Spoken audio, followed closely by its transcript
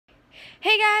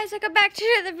Hey guys, welcome back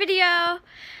to the video.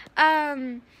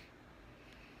 I'm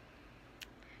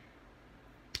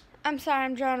sorry,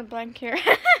 I'm drawing a blank here.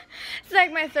 It's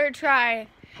like my third try.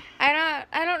 I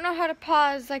don't know how to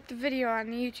pause like the video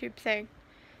on the YouTube thing.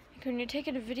 Like when you're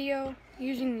taking a video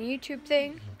using the YouTube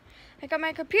thing, like on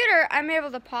my computer, I'm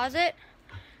able to pause it,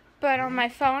 but on my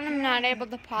phone, I'm not able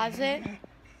to pause it.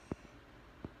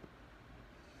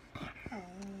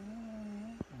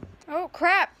 Oh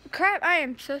crap! I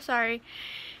am so sorry.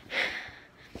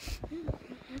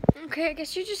 Okay, I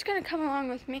guess you're just gonna come along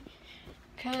with me,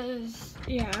 cause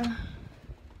yeah.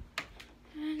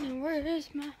 And where is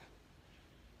my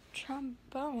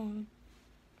trombone?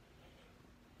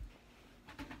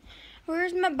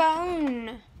 Where's my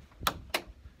bone?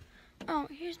 Oh,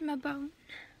 here's my bone.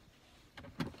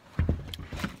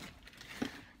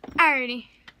 Alrighty.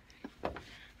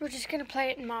 We're just gonna play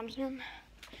it in Mom's room.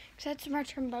 That's where my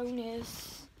trombone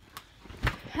is.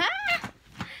 Huh?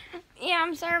 Yeah,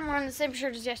 I'm sorry I'm wearing the same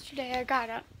shirt as yesterday. I got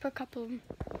up a couple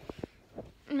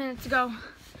minutes ago.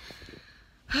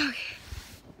 Okay.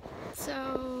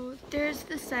 So, there's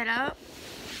the setup.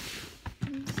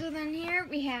 So then here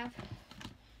we have,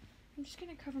 I'm just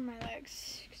going to cover my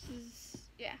legs. Cause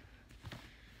yeah.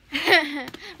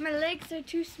 My legs are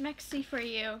too smexy for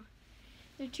you.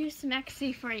 They're too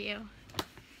smexy for you.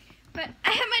 But I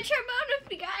have my trombone with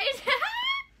me, guys.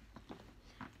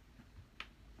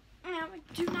 Now, I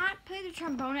do not play the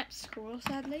trombone at school,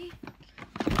 sadly.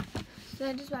 So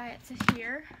that is why it's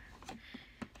here.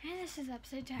 And this is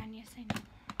upside down. Yes, I know.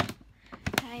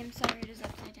 I am sorry it is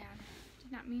upside down.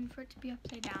 Did not mean for it to be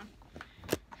upside down.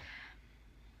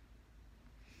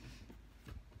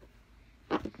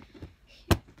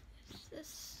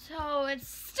 So it's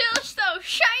still so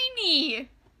shiny.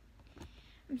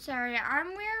 I'm sorry, I'm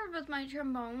weird with my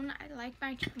trombone. I like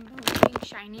my trombone being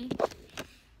shiny.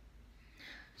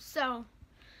 So,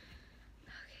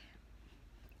 okay.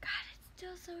 God, it's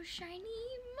still so shiny,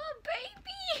 my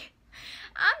baby.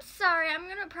 I'm sorry, I'm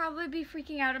gonna probably be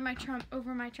freaking out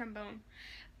over my trombone.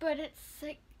 But it's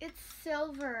like, it's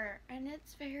silver and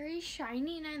it's very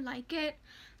shiny and I like it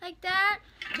like that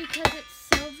because it's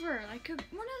silver, like one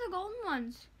of the golden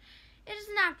ones. It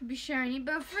doesn't have to be shiny,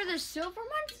 but for the silver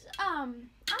ones, I'm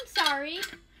sorry.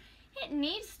 It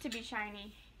needs to be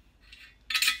shiny.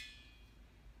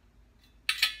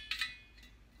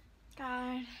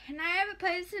 God, and I haven't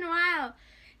played this in a while.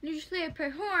 Usually I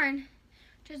play horn,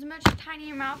 which is a much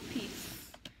tinier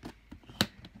mouthpiece.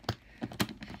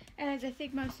 As I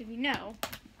think most of you know.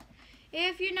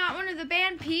 If you're not one of the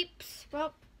band peeps,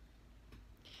 well,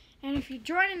 and if you're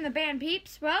joining the band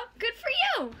peeps, well, good for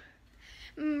you.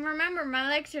 Remember, my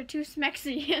legs are too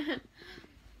smexy.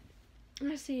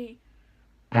 Let's see.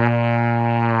 Ha!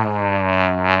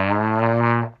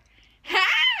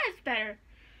 It's better.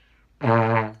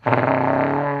 I'm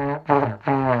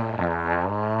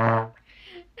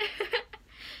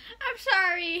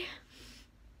sorry.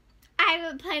 I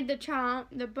haven't played the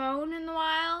bone in a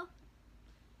while.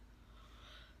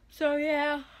 So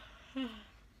yeah.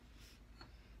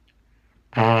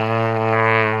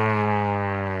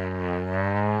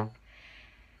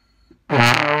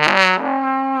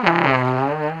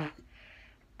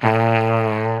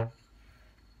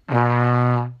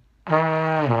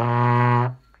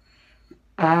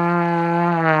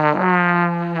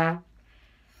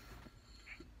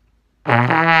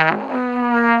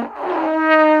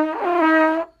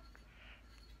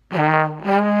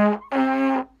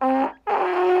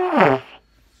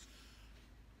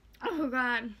 Oh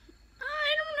God, I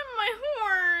don't have my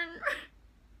horn.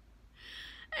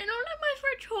 I don't have my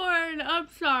French horn. I'm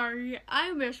sorry.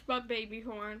 I miss my baby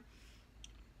horn.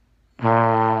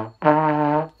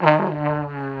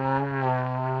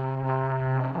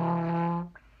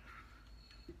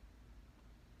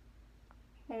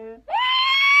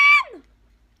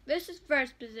 This is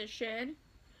first position,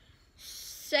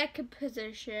 second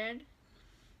position,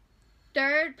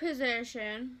 third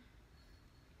position,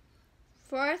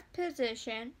 fourth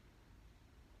position,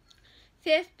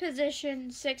 fifth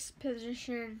position, sixth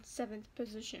position, seventh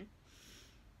position.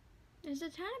 There's a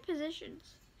ton of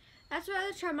positions. That's why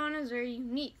the trombone is very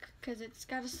unique, because it's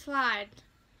got a slide.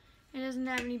 It doesn't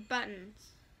have any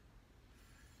buttons.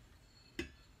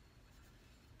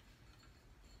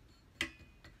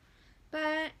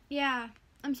 But yeah,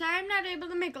 I'm sorry I'm not able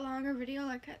to make a longer video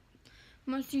like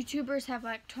most YouTubers have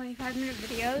like 25-minute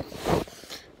videos.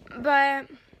 But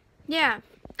yeah,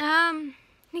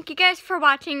 thank you guys for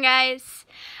watching, guys.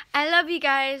 I love you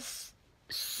guys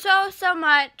so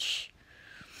much.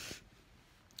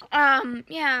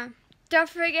 Yeah, don't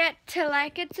forget to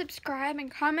like and subscribe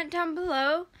and comment down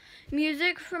below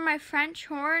music for my French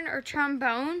horn or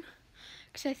trombone.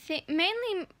 Because I think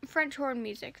mainly French horn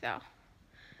music though.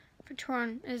 French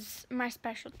horn is my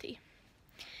specialty.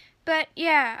 But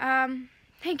yeah,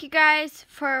 thank you guys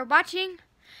for watching.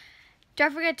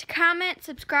 Don't forget to comment,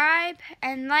 subscribe,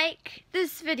 and like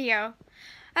this video.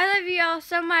 I love you all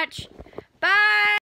so much. Bye!